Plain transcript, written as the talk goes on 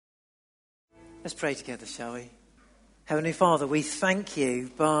Let's pray together, shall we? Heavenly Father, we thank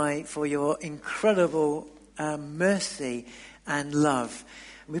you for your incredible mercy and love.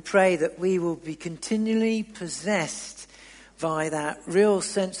 We pray that we will be continually possessed by that real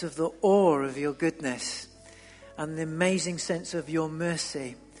sense of the awe of your goodness and the amazing sense of your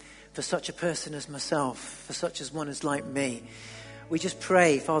mercy for such a person as myself, for such as one as like me. We just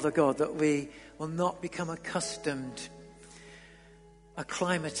pray, Father God, that we will not become accustomed,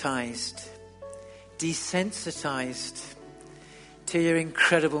 acclimatized, desensitized to your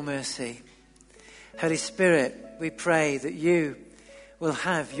incredible mercy. Holy Spirit, we pray that you will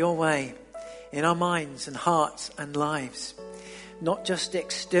have your way in our minds and hearts and lives, not just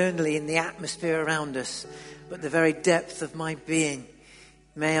externally in the atmosphere around us, but the very depth of my being.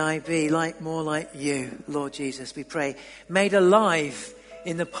 May I be more like you, Lord Jesus, we pray. Made alive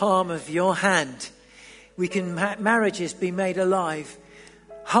in the palm of your hand. We can marriages be made alive,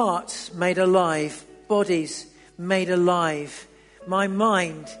 hearts made alive, bodies made alive, my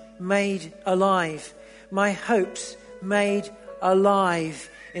mind made alive, my hopes made alive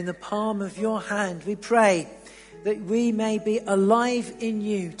in the palm of your hand. We pray that we may be alive in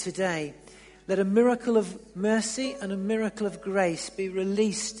you today. Let a miracle of mercy and a miracle of grace be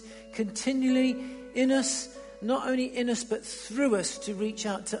released continually in us, not only in us but through us, to reach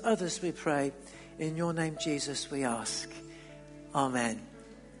out to others, we pray. In your name, Jesus, we ask. Amen.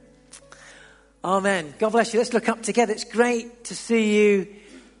 Amen. God bless you. Let's look up together. It's great to see you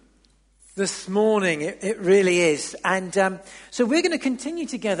this morning. It really is. And so we're going to continue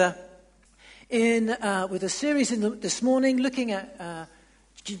together with a series this morning looking at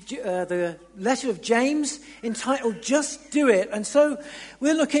the letter of James entitled Just Do It. And so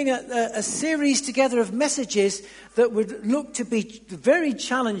we're looking at a series together of messages that would look to be very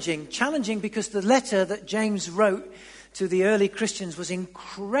challenging because the letter that James wrote to the early Christians was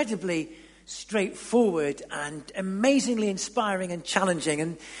incredibly straightforward and amazingly inspiring and challenging.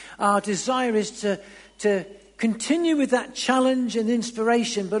 And our desire is to continue with that challenge and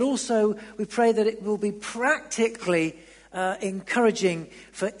inspiration, but also we pray that it will be practically encouraging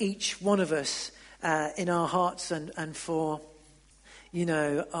for each one of us in our hearts and for,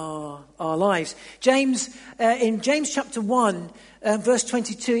 our lives. James, in James chapter 1, verse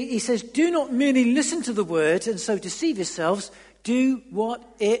 22, he says, "Do not merely listen to the word and so deceive yourselves. Do what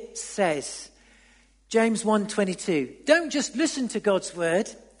it says." James 1:22. Don't just listen to God's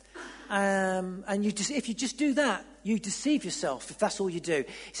word, and if you just do that, you deceive yourself if that's all you do.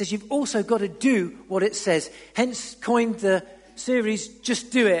 He says you've also got to do what it says. Hence coined the series,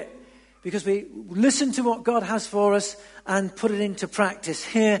 Just Do It, because we listen to what God has for us and put it into practice,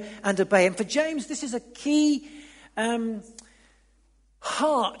 hear and obey. And for James, this is a key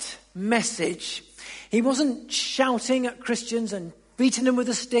heart message. He wasn't shouting at Christians and beating them with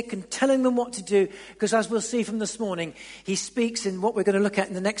a stick and telling them what to do, because as we'll see from this morning, he speaks in what we're going to look at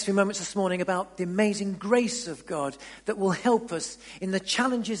in the next few moments this morning about the amazing grace of God that will help us in the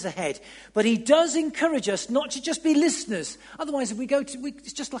challenges ahead. But he does encourage us not to just be listeners. Otherwise, if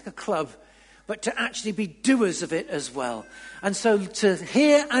it's just like a club, but to actually be doers of it as well. And so to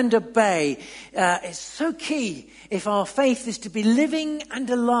hear and obey is so key if our faith is to be living and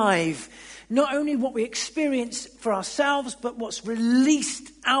alive. Not only what we experience for ourselves, but what's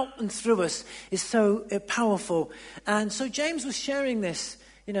released out and through us is so powerful. And so James was sharing this,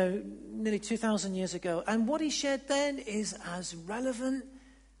 nearly 2,000 years ago. And what he shared then is as relevant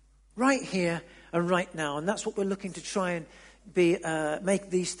right here and right now. And that's what we're looking to try and make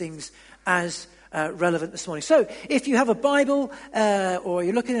these things as relevant this morning. So if you have a Bible or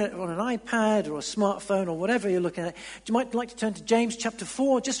you're looking at it on an iPad or a smartphone or whatever you're looking at, you might like to turn to James chapter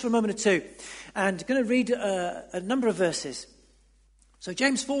 4 just for a moment or two. And I'm going to read a number of verses. So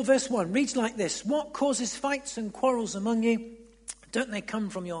James 4 verse 1 reads like this: "What causes fights and quarrels among you? Don't they come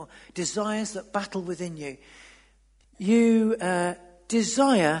from your desires that battle within you? You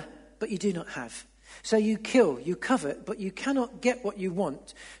desire, but you do not have. So you kill, you covet, but you cannot get what you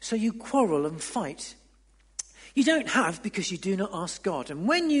want. So you quarrel and fight. You don't have because you do not ask God. And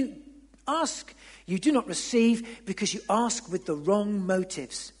when you ask, you do not receive because you ask with the wrong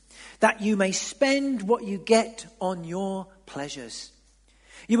motives, that you may spend what you get on your pleasures.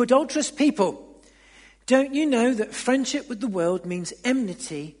 You adulterous people, don't you know that friendship with the world means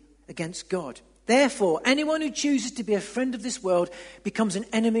enmity against God? Therefore, anyone who chooses to be a friend of this world becomes an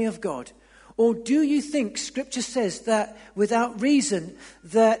enemy of God. Or do you think Scripture says that without reason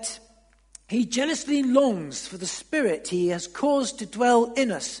that he jealously longs for the Spirit he has caused to dwell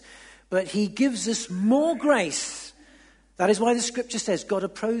in us, but he gives us more grace? That is why the Scripture says God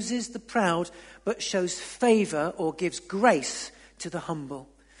opposes the proud, but shows favor or gives grace to the humble.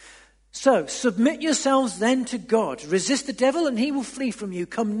 So, submit yourselves then to God. Resist the devil and he will flee from you.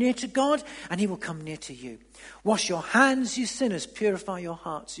 Come near to God and he will come near to you. Wash your hands, you sinners. Purify your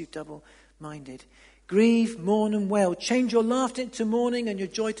hearts, you double-minded. Grieve, mourn and wail. Change your laughter into mourning and your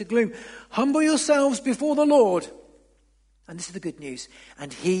joy to gloom. Humble yourselves before the Lord. And this is the good news.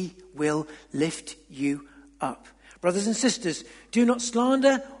 And he will lift you up. Brothers and sisters, do not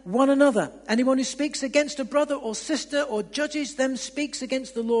slander one another. Anyone who speaks against a brother or sister or judges them speaks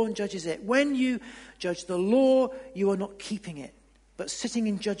against the law and judges it. When you judge the law, you are not keeping it, but sitting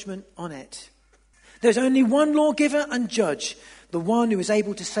in judgment on it. There's only one lawgiver and judge, the one who is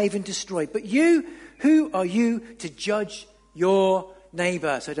able to save and destroy. But you, who are you to judge your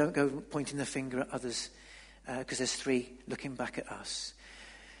neighbour? So don't go pointing the finger at others, because there's three looking back at us.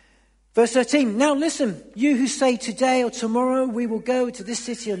 Verse 13, now listen, you who say today or tomorrow we will go to this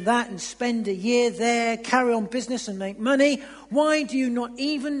city and that and spend a year there, carry on business and make money. Why do you not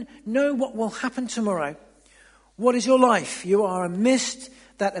even know what will happen tomorrow? What is your life? You are a mist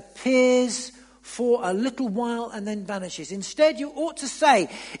that appears for a little while and then vanishes. Instead, you ought to say,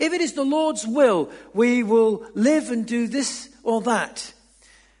 if it is the Lord's will, we will live and do this or that.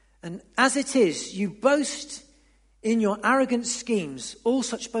 And as it is, you boast in your arrogant schemes. All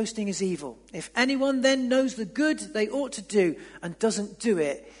such boasting is evil. If anyone then knows the good they ought to do and doesn't do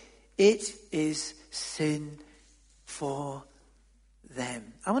it, it is sin for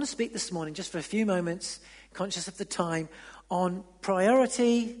them. I want to speak this morning, just for a few moments, conscious of the time, on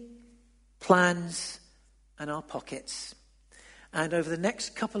priority, plans, and our pockets. And over the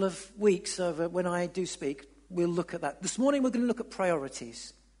next couple of weeks, when I do speak, we'll look at that. This morning we're going to look at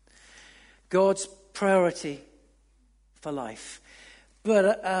priorities. God's priority for life.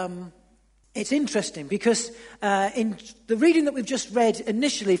 But it's interesting because in the reading that we've just read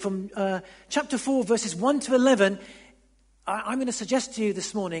initially from chapter 4, verses 1 to 11, I'm going to suggest to you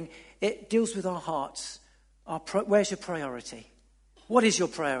this morning, it deals with our hearts. Where's your priority? What is your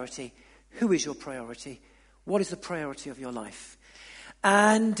priority? Who is your priority? What is the priority of your life?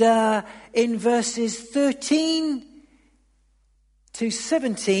 And in verses 13 to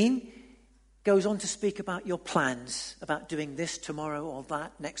 17, goes on to speak about your plans, about doing this tomorrow or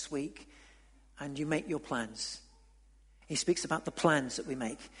that next week, and you make your plans. He speaks about the plans that we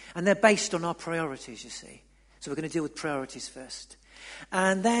make, and they're based on our priorities, you see. So we're going to deal with priorities first.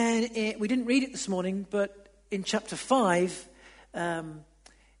 And then, we didn't read it this morning, but in chapter 5,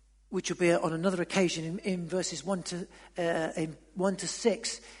 which will be on another occasion, in verses 1 to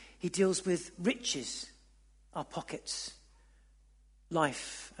 6, he deals with riches, our pockets,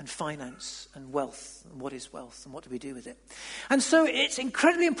 life and finance and wealth, and what is wealth and what do we do with it. And so it's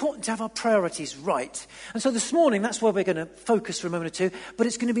incredibly important to have our priorities right. And so this morning, that's where we're going to focus for a moment or two, but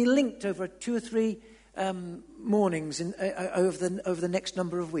it's going to be linked over 2 or 3 mornings over the next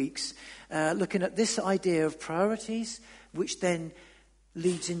number of weeks, looking at this idea of priorities, which then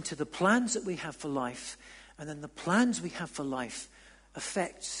leads into the plans that we have for life, and then the plans we have for life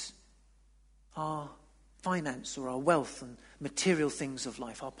affects our finance or our wealth and material things of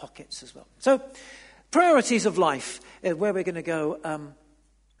life, our pockets as well. So, priorities of life, where we're going to go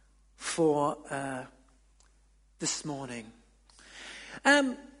for this morning.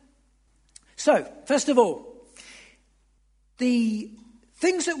 So, first of all, the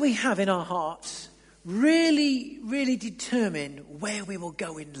things that we have in our hearts really, really determine where we will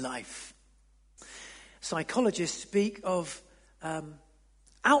go in life. Psychologists speak of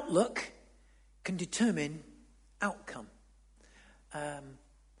outlook can determine outcome.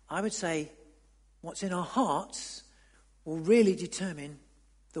 I would say what's in our hearts will really determine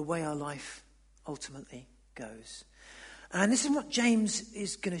the way our life ultimately goes. And this is what James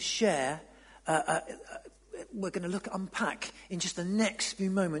is going to share. We're going to unpack in just the next few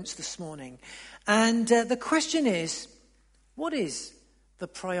moments this morning. And the question is, what is the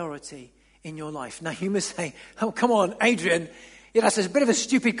priority in your life? Now you must say, oh, come on, Adrian. Yeah, that's a bit of a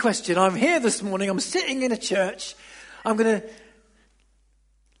stupid question. I'm here this morning. I'm sitting in a church. I'm going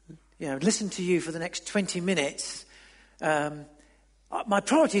to listen to you for the next 20 minutes. My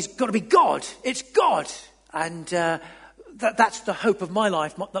priority's got to be God. It's God. And that's the hope of my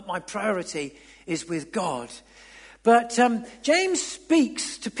life, that my priority is with God. But James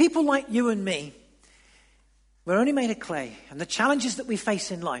speaks to people like you and me. We're only made of clay, and the challenges that we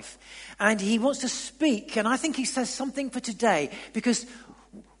face in life. And he wants to speak, and I think he says something for today, because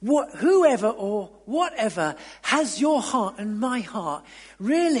whoever or whatever has your heart and my heart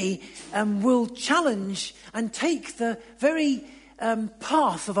really will challenge and take the very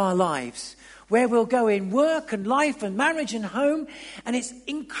path of our lives, where we'll go in work and life and marriage and home, and it's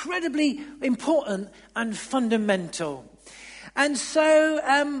incredibly important and fundamental. And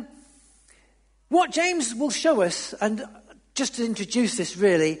so What James will show us, and just to introduce this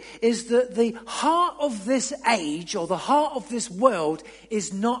really, is that the heart of this age or the heart of this world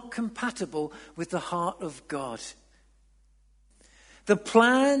is not compatible with the heart of God. The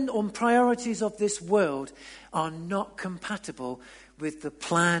plan or priorities of this world are not compatible with the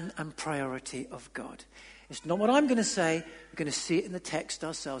plan and priority of God. It's not what I'm going to say. We're going to see it in the text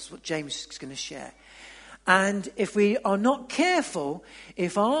ourselves, what James is going to share. And if we are not careful,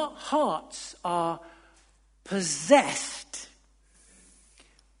 if our hearts are possessed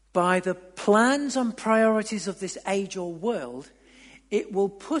by the plans and priorities of this age or world, it will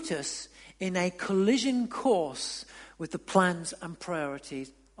put us in a collision course with the plans and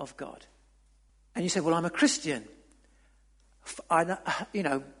priorities of God. And you say, well, I'm a Christian.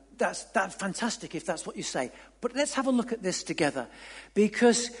 That's fantastic if that's what you say. But let's have a look at this together.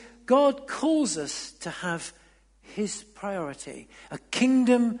 Because God calls us to have his priority, a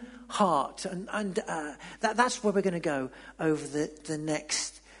kingdom heart. And that's where we're going to go over the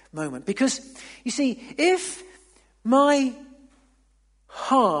next moment. Because, you see, if my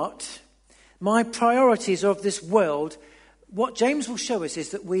heart, my priorities are of this world, what James will show us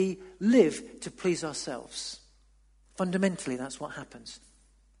is that we live to please ourselves. Fundamentally, that's what happens.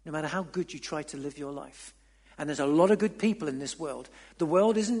 No matter how good you try to live your life. And there's a lot of good people in this world. The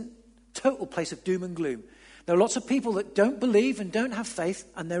world isn't a total place of doom and gloom. There are lots of people that don't believe and don't have faith,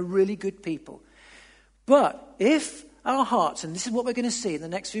 and they're really good people. But if our hearts, and this is what we're going to see in the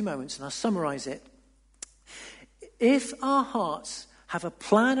next few moments, and I'll summarize it. If our hearts have a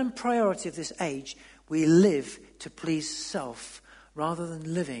plan and priority of this age, we live to please self rather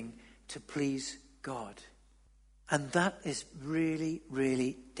than living to please God. And that is really,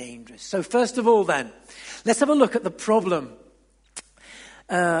 really dangerous. So first of all then, let's have a look at the problem.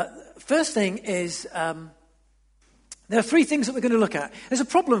 First thing is, there are three things that we're going to look at. There's a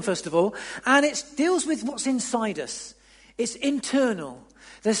problem, first of all, and it deals with what's inside us. It's internal.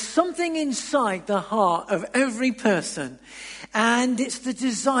 There's something inside the heart of every person, and it's the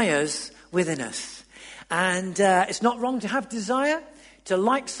desires within us. And it's not wrong to have desire, to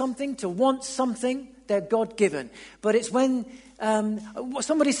like something, to want something. They're God-given. But it's when,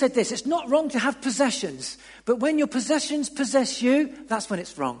 somebody said this, it's not wrong to have possessions, but when your possessions possess you, that's when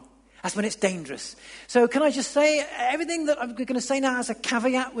it's wrong. That's when it's dangerous. So can I just say, everything that I'm going to say now has a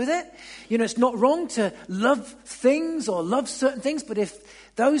caveat with it. You know, it's not wrong to love things or love certain things, but if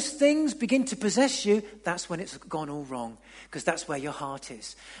those things begin to possess you, that's when it's gone all wrong, because that's where your heart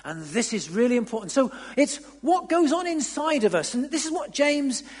is. And this is really important. So it's what goes on inside of us. And this is what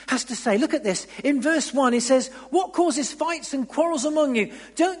James has to say. Look at this. In verse 1, he says, what causes fights and quarrels among you?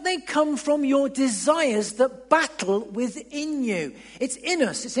 Don't they come from your desires that battle within you? It's in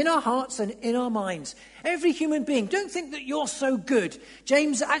us. It's in our hearts and in our minds. Every human being. Don't think that you're so good.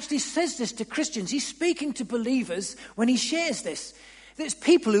 James actually says this to Christians. He's speaking to believers when he shares this. There's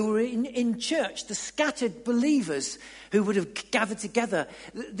people who were in church, the scattered believers who would have gathered together,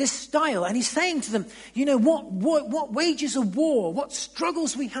 this style. And he's saying to them, you know, what wages of war, what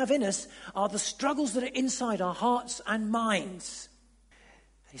struggles we have in us are the struggles that are inside our hearts and minds.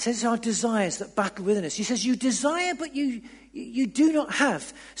 He says it's our desires that battle within us. He says you desire, but you do not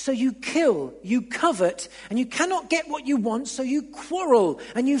have. So you kill, you covet, and you cannot get what you want. So you quarrel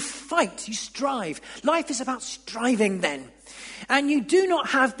and you fight, you strive. Life is about striving then. And you do not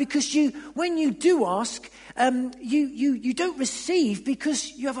have because when you do ask, you don't receive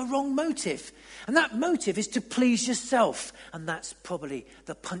because you have a wrong motive. And that motive is to please yourself. And that's probably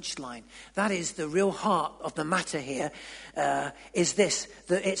the punchline. That is the real heart of the matter here, is this,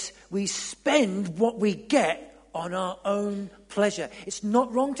 that we spend what we get on our own pleasure. It's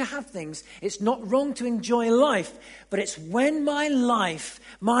not wrong to have things. It's not wrong to enjoy life. But it's when my life,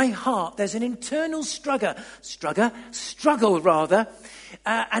 my heart, there's an internal struggle,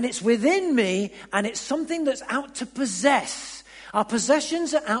 and it's within me, and it's something that's out to possess. Our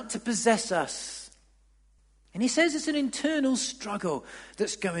possessions are out to possess us. And he says it's an internal struggle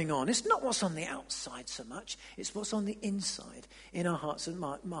that's going on. It's not what's on the outside so much. It's what's on the inside in our hearts and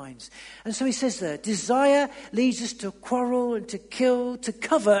minds. And so he says there, desire leads us to quarrel and to kill. To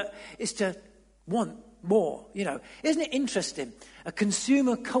covet is to want more. You know, isn't it interesting? A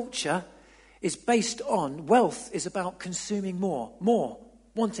consumer culture is based on, wealth is about consuming more,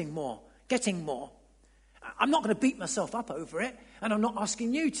 wanting more, getting more. I'm not going to beat myself up over it, and I'm not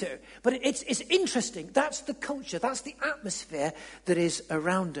asking you to. But it's interesting. That's the culture. That's the atmosphere that is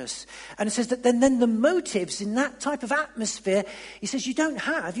around us. And it says that then the motives in that type of atmosphere, he says you don't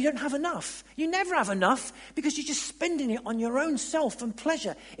have enough. You never have enough because you're just spending it on your own self and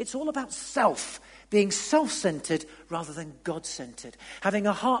pleasure. It's all about self. being self-centered rather than God-centered, having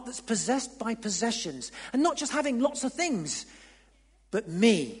a heart that's possessed by possessions, and not just having lots of things, but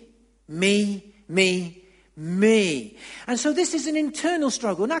me. And so this is an internal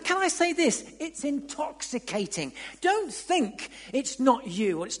struggle. Now, can I say this? It's intoxicating. Don't think it's not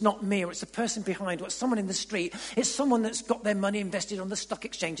you, or it's not me, or it's the person behind, or it's someone in the street. It's someone that's got their money invested on the stock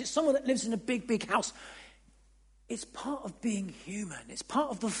exchange. It's someone that lives in a big, big house. It's part of being human. It's part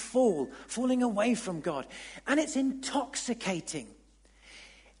of the falling away from God. And it's intoxicating.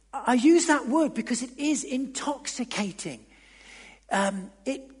 I use that word because it is intoxicating.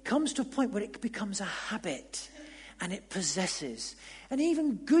 It comes to a point where it becomes a habit and it possesses. And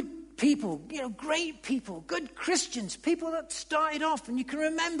even good people, great people, good Christians, people that started off and you can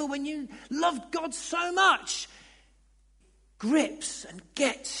remember when you loved God so much, grips and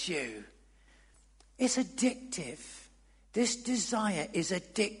gets you. It's addictive. This desire is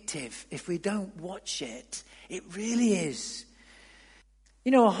addictive if we don't watch it. It really is.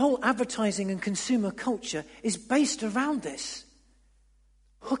 Our whole advertising and consumer culture is based around this.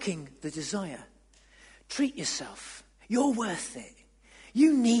 Hooking the desire. Treat yourself. You're worth it.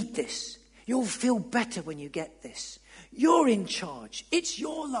 You need this. You'll feel better when you get this. You're in charge. It's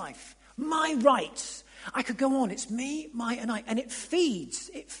your life. My rights. I could go on. It's me, my, and I. And it feeds.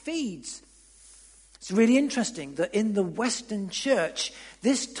 It's really interesting that in the Western church,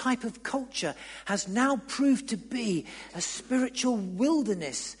 this type of culture has now proved to be a spiritual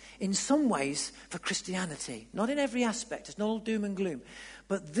wilderness in some ways for Christianity. Not in every aspect. It's not all doom and gloom.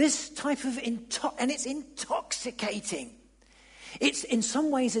 But this type of and it's intoxicating. It's in some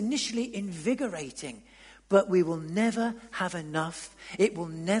ways initially invigorating, but we will never have enough. It will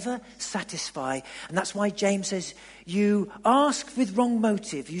never satisfy. And that's why James says, you ask with wrong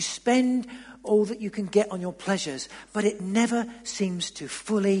motive. You spend all that you can get on your pleasures, but it never seems to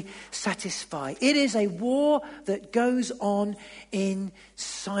fully satisfy. It is a war that goes on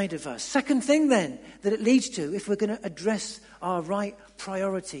inside of us. Second thing then that it leads to, if we're going to address our right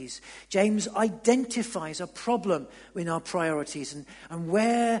priorities, James identifies a problem in our priorities and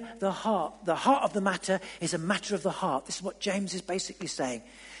where the heart of the matter is a matter of the heart. This is what James is basically saying.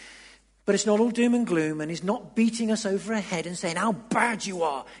 But it's not all doom and gloom, and he's not beating us over the head and saying, how bad you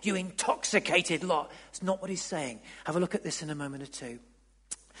are, you intoxicated lot. It's not what he's saying. Have a look at this in a moment or two.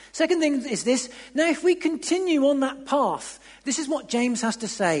 Second thing is this. Now, if we continue on that path, this is what James has to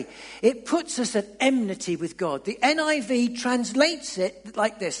say. It puts us at enmity with God. The NIV translates it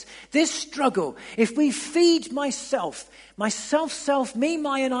like this. This struggle, if we feed myself, me,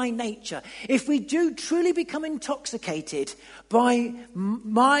 my, and I nature, if we do truly become intoxicated by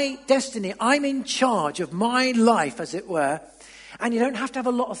my destiny, I'm in charge of my life, as it were. And you don't have to have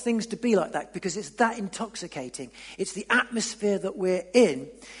a lot of things to be like that because it's that intoxicating. It's the atmosphere that we're in.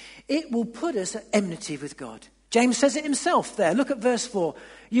 It will put us at enmity with God. James says it himself there. Look at verse 4.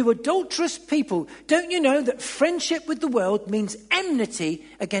 You adulterous people, don't you know that friendship with the world means enmity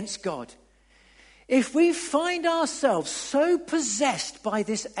against God? If we find ourselves so possessed by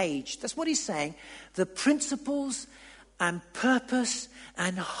this age, that's what he's saying, the principles and purpose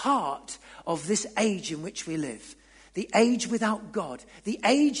and heart of this age in which we live. The age without God. The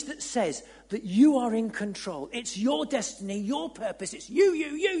age that says that you are in control. It's your destiny, your purpose. It's you,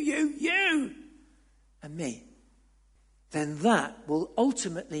 and me. Then that will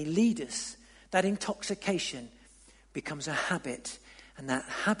ultimately lead us. That intoxication becomes a habit. And that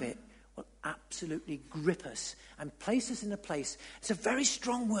habit will absolutely grip us and place us in a place. It's a very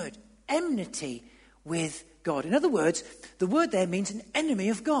strong word. Enmity with God. In other words, the word there means an enemy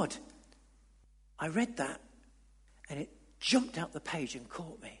of God. I read that. And it jumped out the page and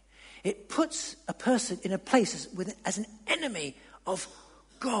caught me. It puts a person in a place as an enemy of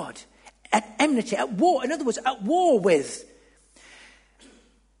God. At enmity, at war. In other words, at war with.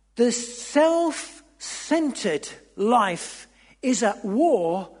 The self-centered life is at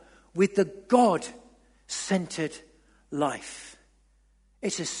war with the God-centered life.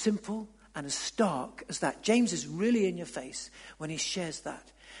 It's as simple and as stark as that. James is really in your face when he shares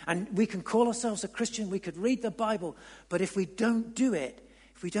that. And we can call ourselves a Christian, we could read the Bible, but if we don't do it,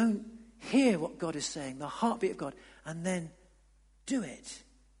 if we don't hear what God is saying, the heartbeat of God, and then do it,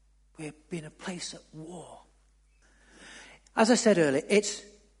 we'll be in a place at war. As I said earlier, it's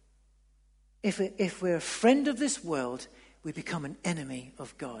if we're a friend of this world, we become an enemy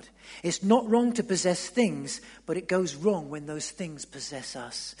of God. It's not wrong to possess things, but it goes wrong when those things possess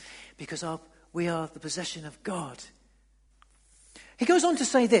us, because we are the possession of God. He goes on to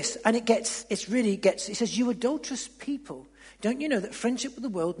say this, and he says, you adulterous people, don't you know that friendship with the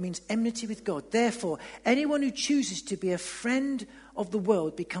world means enmity with God? Therefore, anyone who chooses to be a friend of the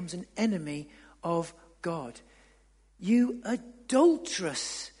world becomes an enemy of God. You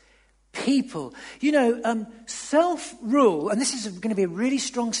adulterous people. You know, self-rule, and this is going to be a really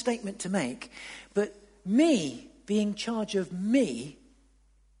strong statement to make, but me being in charge of me,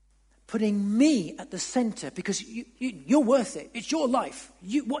 putting me at the center, because you're worth it. It's your life.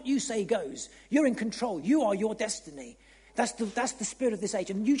 What you say goes. You're in control. You are your destiny. That's the spirit of this age.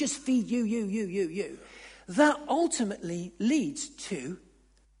 And you just feed you. That ultimately leads to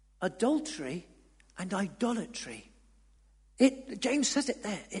adultery and idolatry. James says it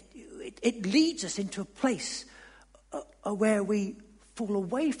there. It leads us into a place where we fall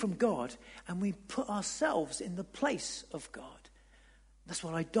away from God and we put ourselves in the place of God. That's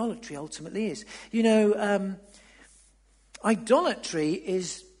what idolatry ultimately is. You know, idolatry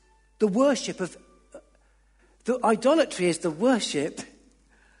is the worship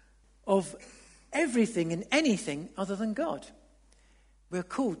of everything and anything other than God.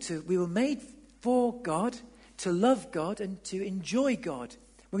 We were made for God, to love God and to enjoy God.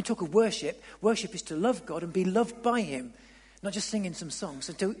 When we talk of worship is to love God and be loved by him. Not just singing some songs,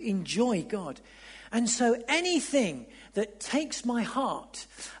 and to enjoy God. And so anything that takes my heart,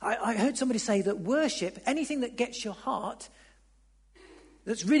 I heard somebody say that worship, anything that gets your heart,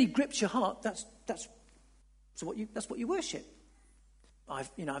 that's really grips your heart, that's what you worship. I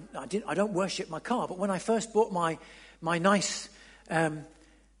don't worship my car, but when I first bought my nice,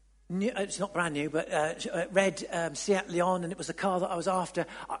 it's not brand new, but red Seat Leon, and it was the car that I was after.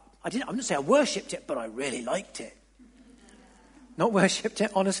 I didn't say I worshipped it, but I really liked it. Not worshipped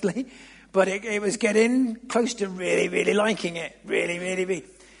it, honestly, but it was getting close to really, really liking it. Really, really, really.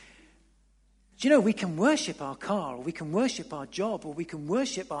 Do you know, we can worship our car, or we can worship our job, or we can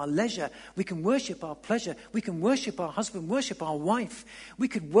worship our leisure, we can worship our pleasure, we can worship our husband, worship our wife. We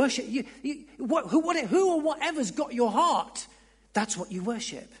could worship you. Who or whatever's got your heart, that's what you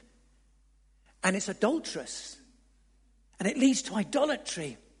worship. And it's adulterous. And it leads to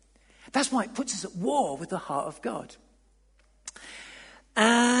idolatry. That's why it puts us at war with the heart of God.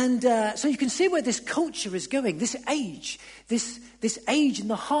 And so you can see where this culture is going, this age, this age in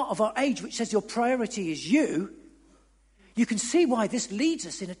the heart of our age, which says your priority is you. You can see why this leads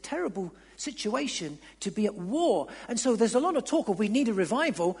us in a terrible situation to be at war. And so there's a lot of talk of we need a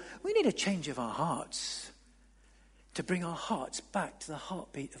revival. We need a change of our hearts to bring our hearts back to the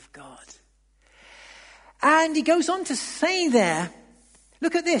heartbeat of God. And he goes on to say there,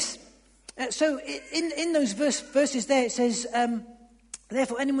 look at this. So in those verses there, it says,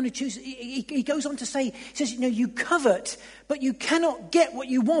 therefore, anyone who chooses, he goes on to say, he says, you covet, but you cannot get what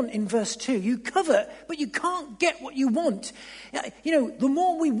you want in verse 2. You covet, but you can't get what you want. The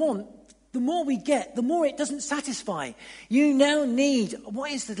more we want, the more we get, the more it doesn't satisfy. You now need,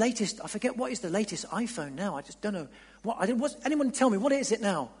 what is the latest, I forget what is the latest iPhone now. I just don't know. Anyone tell me, what is it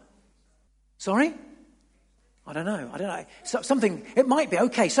now? Sorry? I don't know. So something, it might be.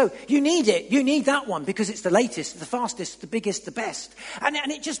 Okay, so you need it. You need that one because it's the latest, the fastest, the biggest, the best. And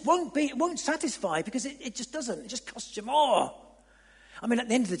it just it won't satisfy because it just doesn't. It just costs you more. I mean, at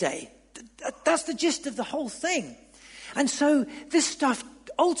the end of the day, that's the gist of the whole thing. And so this stuff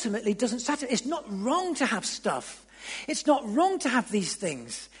ultimately doesn't satisfy. It's not wrong to have stuff. It's not wrong to have these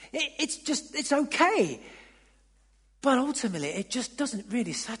things. It's okay. But ultimately, it just doesn't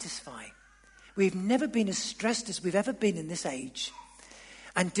really satisfy. We've never been as stressed as we've ever been in this age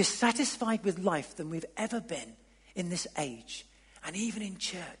and dissatisfied with life than we've ever been in this age. And even in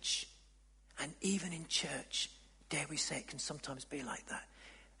church, dare we say, it can sometimes be like that.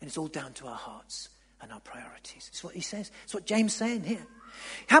 And it's all down to our hearts and our priorities. It's what he says. It's what James is saying here.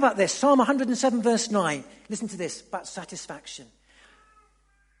 How about this? Psalm 107 verse 9. Listen to this about satisfaction.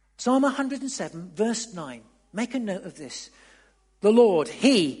 Psalm 107 verse 9. Make a note of this. The Lord,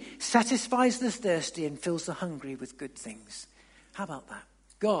 he satisfies the thirsty and fills the hungry with good things. How about that?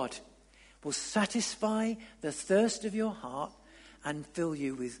 God will satisfy the thirst of your heart and fill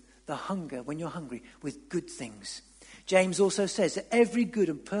you with the hunger, when you're hungry, with good things. James also says that every good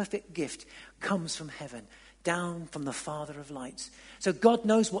and perfect gift comes from heaven, down from the Father of lights. So God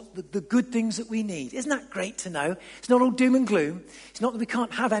knows what the good things that we need. Isn't that great to know? It's not all doom and gloom. It's not that we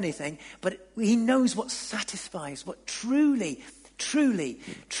can't have anything, but he knows what satisfies, what truly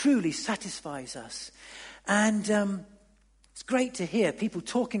satisfies us. And it's great to hear people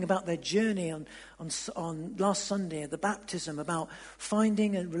talking about their journey on last Sunday at the baptism, about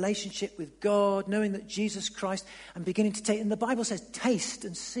finding a relationship with God, knowing that Jesus Christ, and beginning to take, and the Bible says, taste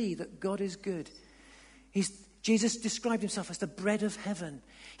and see that God is good. Jesus described himself as the bread of heaven.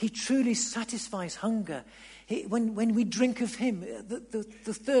 He truly satisfies hunger. When we drink of him,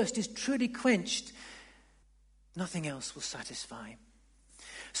 the thirst is truly quenched. Nothing else will satisfy.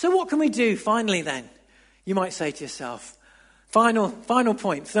 So what can we do finally then? You might say to yourself, final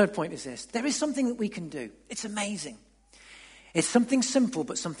point, third point is this. There is something that we can do. It's amazing. It's something simple,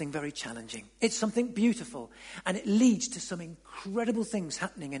 but something very challenging. It's something beautiful, and it leads to some incredible things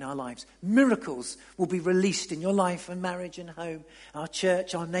happening in our lives. Miracles will be released in your life and marriage and home, our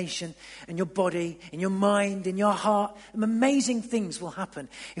church, our nation, in your body, in your mind, in your heart. Amazing things will happen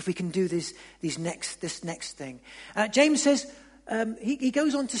if we can do this next thing. James says, he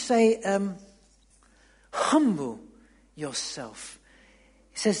goes on to say, humble yourself.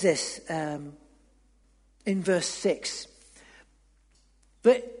 He says this in verse 6.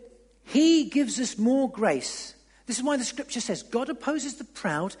 But he gives us more grace. This is why the scripture says, God opposes the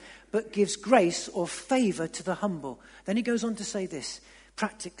proud, but gives grace or favor to the humble. Then he goes on to say this,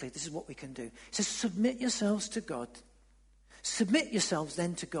 practically, this is what we can do. He says, submit yourselves to God. Submit yourselves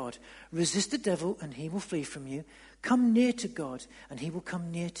then to God. Resist the devil and he will flee from you. Come near to God and he will come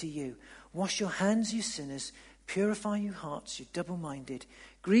near to you. Wash your hands, you sinners. Purify your hearts, you double-minded.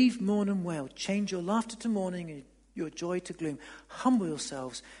 Grieve, mourn and wail. Change your laughter to mourning and your joy to gloom. Humble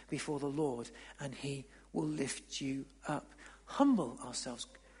yourselves before the Lord and he will lift you up. Humble ourselves.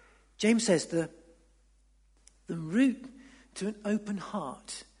 James says the route to an open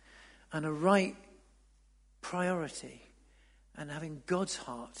heart and a right priority and having God's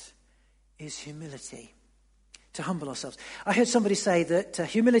heart is humility. To humble ourselves. I heard somebody say that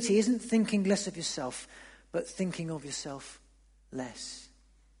humility isn't thinking less of yourself, but thinking of yourself less.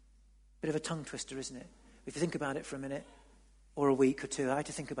 Bit of a tongue twister, isn't it? If you think about it for a minute or a week or two. I had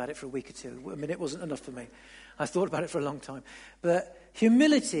to think about it for a week or two. A minute wasn't enough for me. I thought about it for a long time. But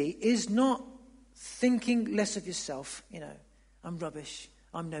humility is not thinking less of yourself. You know, I'm rubbish.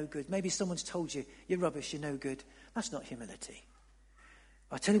 I'm no good. Maybe someone's told you, you're rubbish, you're no good. That's not humility.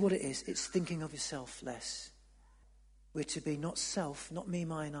 I'll tell you what it is. It's thinking of yourself less. We're to be not self, not me,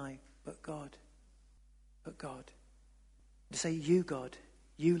 my, and I, but God. But God. To say, you, God,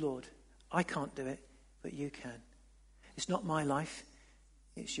 you, Lord. I can't do it, but you can. It's not my life,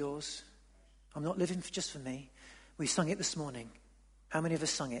 it's yours. I'm not living just for me. We sung it this morning. How many of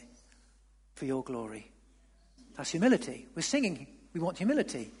us sung it? For your glory. That's humility. We're singing, we want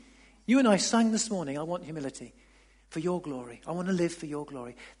humility. You and I sang this morning, I want humility. For your glory. I want to live for your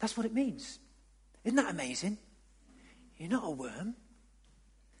glory. That's what it means. Isn't that amazing? You're not a worm.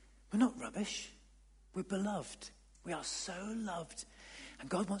 We're not rubbish. We're beloved. We are so loved. And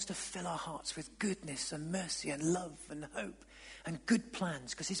God wants to fill our hearts with goodness and mercy and love and hope and good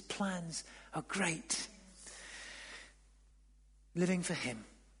plans, because his plans are great. Living for him.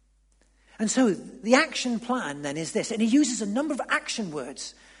 And so the action plan then is this. And he uses a number of action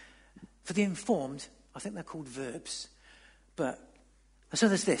words for the informed. I think they're called verbs. But so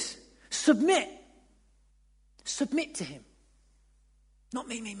there's this. Submit. Submit to him. Not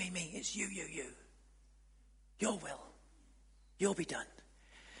me. It's you. Your will. Your be done.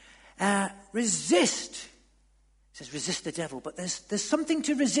 Resist. It says resist the devil. But there's something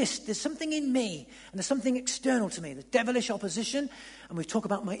to resist. There's something in me. And there's something external to me. The devilish opposition. And we talk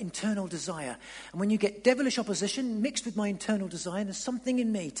about my internal desire. And when you get devilish opposition mixed with my internal desire, there's something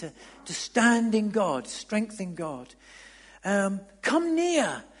in me to stand in God. Strength in God. Come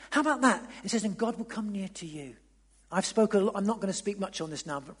near. How about that? It says, and God will come near to you. I've spoken a lot. I'm not going to speak much on this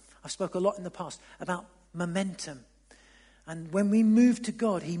now, but I've spoken a lot in the past about momentum. And when we move to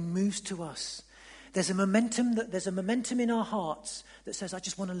God, he moves to us. There's a momentum in our hearts that says, I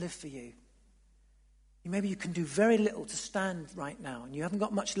just want to live for you. Maybe you can do very little to stand right now, and you haven't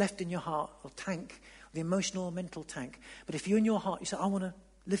got much left in your heart or tank, the emotional or mental tank. But if you in your heart, you say, I want to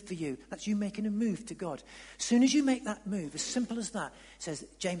live for you, that's you making a move to God. As soon as you make that move, as simple as that,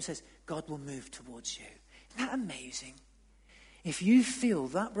 James says, God will move towards you. Isn't that amazing? If you feel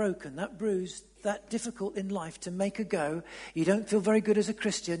that broken, that bruised, that difficult in life to make a go, you don't feel very good as a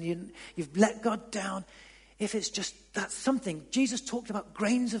Christian, you've let God down, if it's just that something, Jesus talked about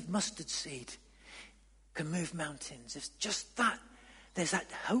grains of mustard seed can move mountains. It's just that, there's that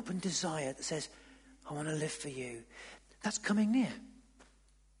hope and desire that says, I want to live for you. That's coming near.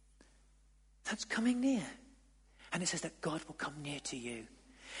 That's coming near. And it says that God will come near to you.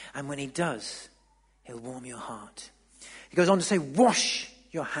 And when he does, he'll warm your heart. He goes on to say, wash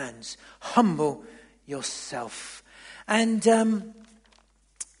your hands, humble yourself. And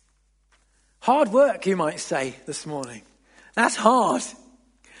hard work, you might say, this morning. That's hard.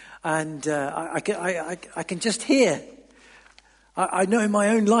 And I can just hear. I know in my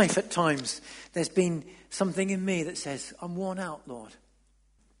own life at times, there's been something in me that says, I'm worn out, Lord.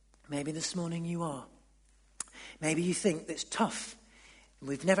 Maybe this morning you are. Maybe you think it's tough.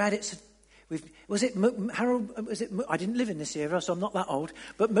 We've never had it Was it Harold? I didn't live in this era, so I'm not that old.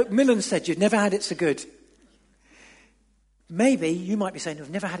 But Macmillan said you'd never had it so good. Maybe you might be saying, we've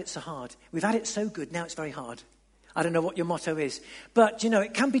never had it so hard. We've had it so good, now it's very hard. I don't know what your motto is. But,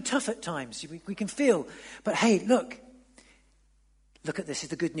 it can be tough at times. We can feel. But hey, look at this. Is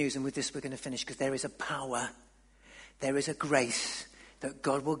the good news. And with this, we're going to finish, because there is a power. There is a grace that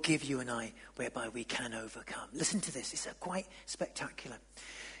God will give you and I, whereby we can overcome. Listen to this. It's quite spectacular.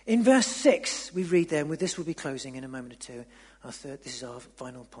 In verse 6, we read there, and with this we'll be closing in a moment or two. This is our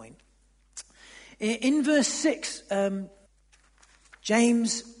final point. In verse 6,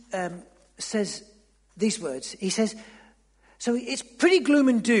 James says these words. He says, so it's pretty gloom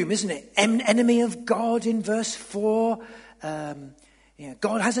and doom, isn't it? Enemy of God in verse 4.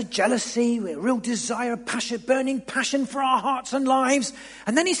 God has a jealousy, a real desire, passion, burning passion for our hearts and lives.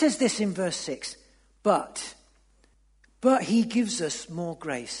 And then he says this in verse 6. But he gives us more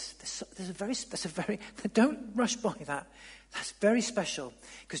grace. Don't rush by that. That's very special.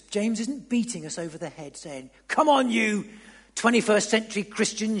 Because James isn't beating us over the head saying, come on, you 21st century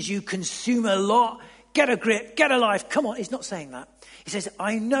Christians, you consumer lot, get a grip, get a life, come on. He's not saying that. He says,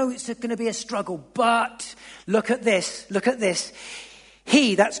 I know it's going to be a struggle, but look at this.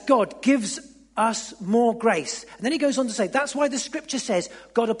 He, that's God, gives us more grace. And then he goes on to say, that's why the scripture says,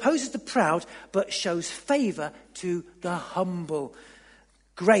 God opposes the proud, but shows favor to the humble.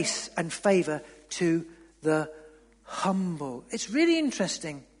 Grace and favor to the humble. It's really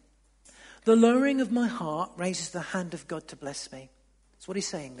interesting. The lowering of my heart raises the hand of God to bless me. That's what he's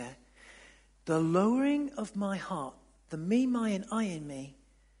saying there. The lowering of my heart, the me, my, and I in me,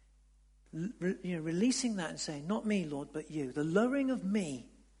 releasing that and saying, not me, Lord, but you. The lowering of me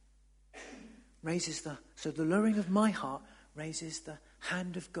so the lowering of my heart raises the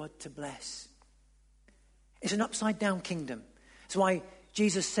hand of God to bless. It's an upside down kingdom. That's why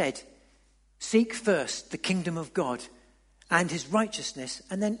Jesus said, seek first the kingdom of God and his righteousness,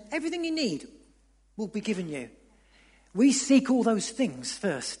 and then everything you need will be given you. We seek all those things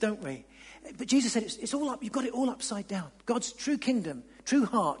first, don't we? But Jesus said it's all up. You've got it all upside down. God's true kingdom, true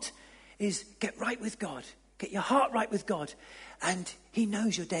heart is get right with God. Get your heart right with God. And he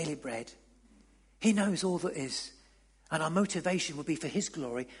knows your daily bread. He knows all that is. And our motivation will be for his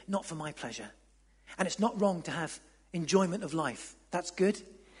glory, not for my pleasure. And it's not wrong to have enjoyment of life. That's good.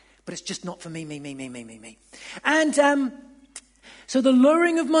 But it's just not for me. And so the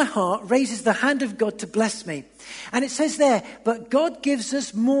lowering of my heart raises the hand of God to bless me. And it says there, but God gives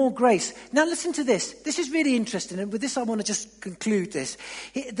us more grace. Now listen to this. This is really interesting. And with this, I want to just conclude this.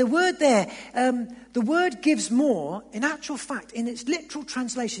 The word there, the word gives more. In actual fact, in its literal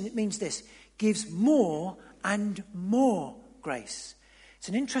translation, it means this. Gives more and more grace. It's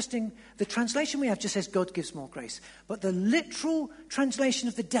an interesting, the translation we have just says God gives more grace. But the literal translation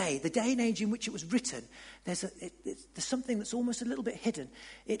of the day and age in which it was written, there's something that's almost a little bit hidden.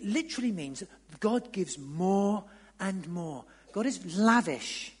 It literally means that God gives more and more. God is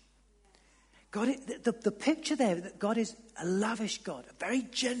lavish. The picture there, that God is a lavish God, a very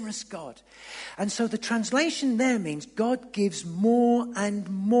generous God. And so the translation there means God gives more and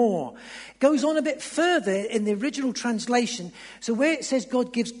more. It goes on a bit further in the original translation. So where it says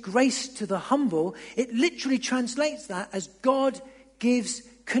God gives grace to the humble, it literally translates that as God gives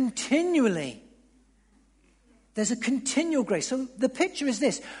continually. There's a continual grace. So the picture is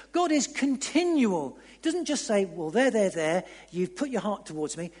this. God is continual. He doesn't just say, well, there. You've put your heart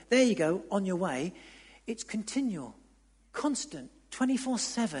towards me. There you go, on your way. It's continual, constant,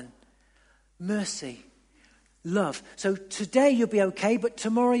 24/7. Mercy, love. So today you'll be okay, but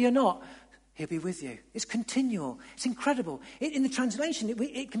tomorrow you're not. He'll be with you. It's continual. It's incredible. In the translation,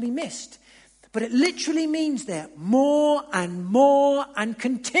 it can be missed. But it literally means there, more and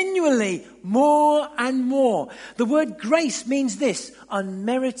continually, more and more. The word grace means this,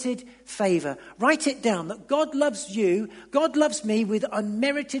 unmerited favor. Write it down, that God loves you, God loves me with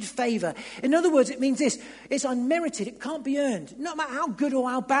unmerited favor. In other words, it means this, it's unmerited, it can't be earned. No matter how good or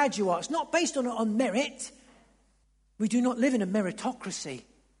how bad you are, it's not based on merit. We do not live in a meritocracy.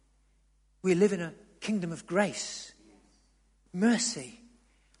 We live in a kingdom of grace, mercy.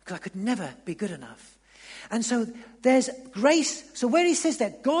 Because I could never be good enough. And so there's grace. So where he says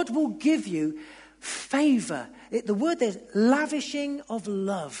that, God will give you favor. The word there's lavishing of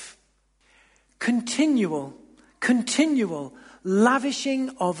love. Continual,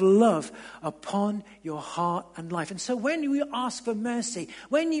 lavishing of love upon your heart and life. And so when you ask for mercy,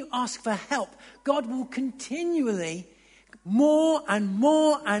 when you ask for help, God will continually more and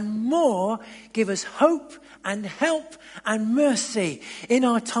more and more give us hope and help and mercy in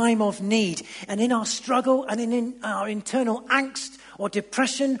our time of need and in our struggle and in our internal angst or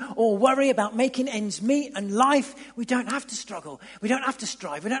depression or worry about making ends meet and life. We don't have to struggle. We don't have to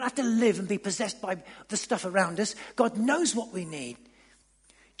strive. We don't have to live and be possessed by the stuff around us. God knows what we need.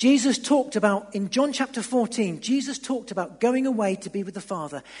 Jesus talked about, in John chapter 14, Jesus talked about going away to be with the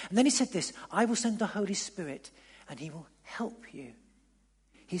Father. And then he said this, I will send the Holy Spirit and he will help you.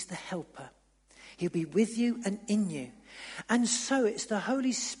 He's the helper. He'll be with you and in you. And so it's the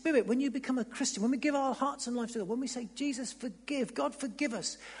Holy Spirit. When you become a Christian, when we give our hearts and lives to God, when we say, Jesus, forgive, God, forgive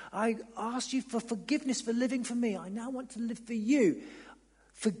us. I asked you for forgiveness for living for me. I now want to live for you.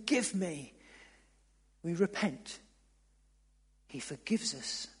 Forgive me. We repent. He forgives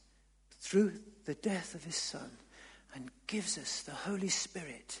us through the death of his Son and gives us the Holy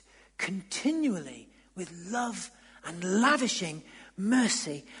Spirit continually with love and lavishing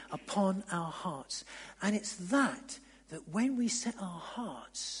mercy upon our hearts. And it's that when we set our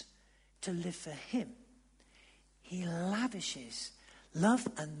hearts to live for him, he lavishes love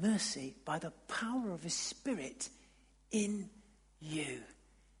and mercy by the power of his Spirit in you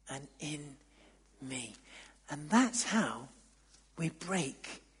and in me. And that's how we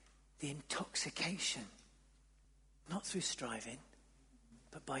break the intoxication. Not through striving,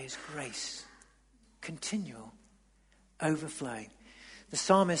 but by his grace. Continual overflowing. The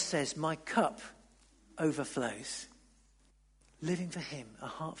psalmist says, my cup overflows. Living for him, a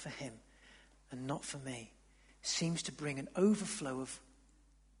heart for him, and not for me, seems to bring an overflow of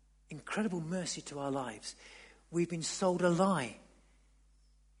incredible mercy to our lives. We've been sold a lie.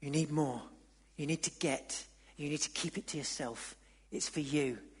 You need more. You need to get. You need to keep it to yourself. It's for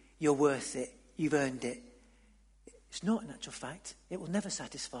you. You're worth it. You've earned it. It's not, in actual fact. It will never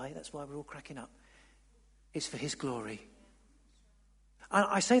satisfy. That's why we're all cracking up. It's for his glory.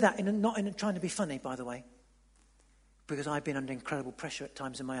 I say that not in trying to be funny, by the way, because I've been under incredible pressure at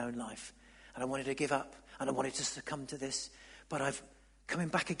times in my own life. And I wanted to give up. And I wanted to succumb to this. But I've coming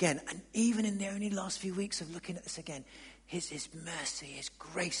back again. And even in the only last few weeks of looking at this again, his mercy, his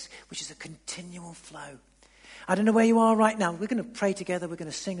grace, which is a continual flow. I don't know where you are right now. We're going to pray together. We're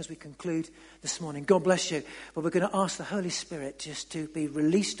going to sing as we conclude this morning. God bless you. But we're going to ask the Holy Spirit just to be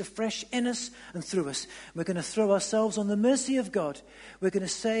released afresh in us and through us. We're going to throw ourselves on the mercy of God. We're going to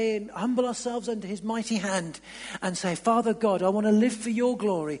say and humble ourselves under his mighty hand and say, Father God, I want to live for your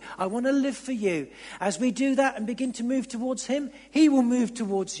glory. I want to live for you. As we do that and begin to move towards him, he will move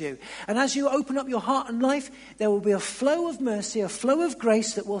towards you. And as you open up your heart and life, there will be a flow of mercy, a flow of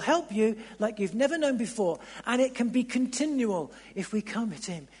grace that will help you like you've never known before. And it can be continual if we come at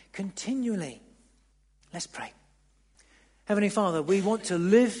him continually. Let's pray. Heavenly Father, we want to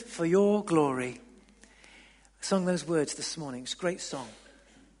live for your glory. I sung those words this morning. It's a great song.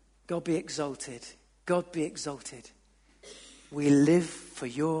 God be exalted. God be exalted. We live for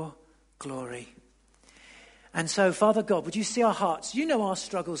your glory. And so, Father God, would you see our hearts? You know our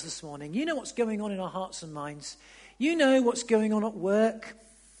struggles this morning. You know what's going on in our hearts and minds. You know what's going on at work.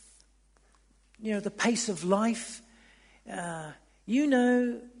 You know, the pace of life. You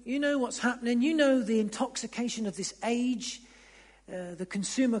know what's happening. You know the intoxication of this age, the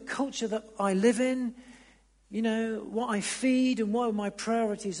consumer culture that I live in. You know what I feed and what my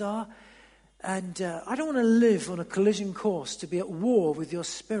priorities are. And I don't want to live on a collision course to be at war with your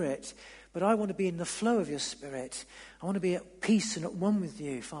Spirit, but I want to be in the flow of your Spirit. I want to be at peace and at one with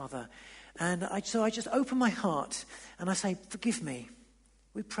you, Father. And so I just open my heart and I say, forgive me.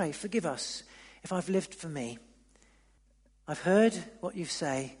 We pray, forgive us if I've lived for me. I've heard what you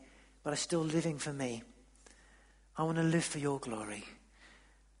say, but I'm still living for me. I want to live for your glory.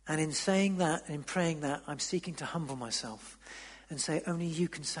 And in saying that and in praying that, I'm seeking to humble myself and say, only you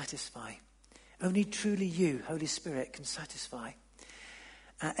can satisfy. Only truly you, Holy Spirit, can satisfy.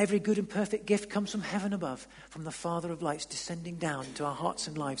 Every good and perfect gift comes from heaven above, from the Father of lights, descending down into our hearts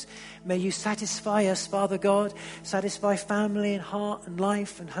and lives. May you satisfy us, Father God, satisfy family and heart and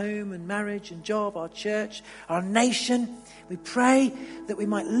life and home and marriage and job, our church, our nation. We pray that we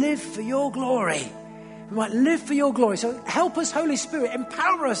might live for your glory. We might live for your glory. So help us, Holy Spirit,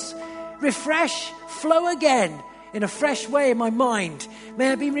 empower us, refresh, flow again in a fresh way in my mind.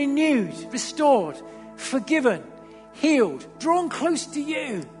 May I be renewed, restored, forgiven, healed, drawn close to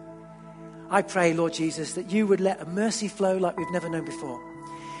you. I pray, Lord Jesus, that you would let a mercy flow like we've never known before.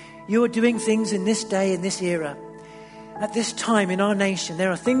 You are doing things in this day, in this era, at this time in our nation.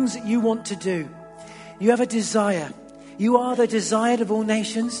 There are things that you want to do. You have a desire. You are the desired of all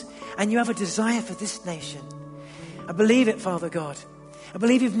nations, and you have a desire for this nation. I believe it, Father God. I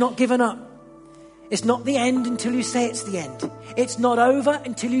believe you've not given up. It's not the end until you say it's the end. It's not over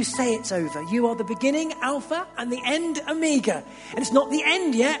until you say it's over. You are the beginning, Alpha, and the end, Omega. And it's not the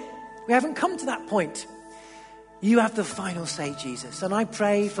end yet. We haven't come to that point. You have the final say, Jesus. And I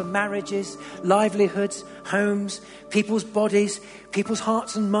pray for marriages, livelihoods, homes, people's bodies, people's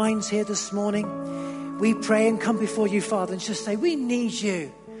hearts and minds here this morning. We pray and come before you, Father, and just say, we need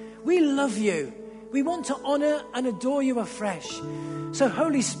you. We love you. We want to honor and adore you afresh. So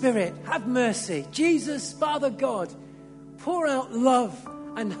Holy Spirit, have mercy. Jesus, Father God, pour out love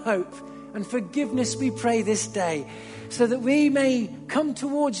and hope and forgiveness, we pray this day, so that we may come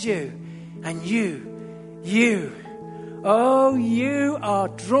towards you and you are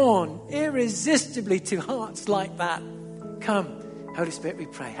drawn irresistibly to hearts like that. Come, Holy Spirit, we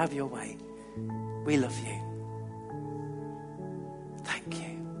pray, have your way. We love you. Thank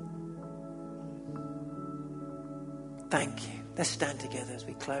you. Thank you. Let's stand together as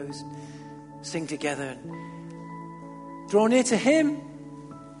we close, sing together, and draw near to him.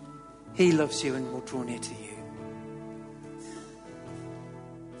 He loves you and will draw near to you.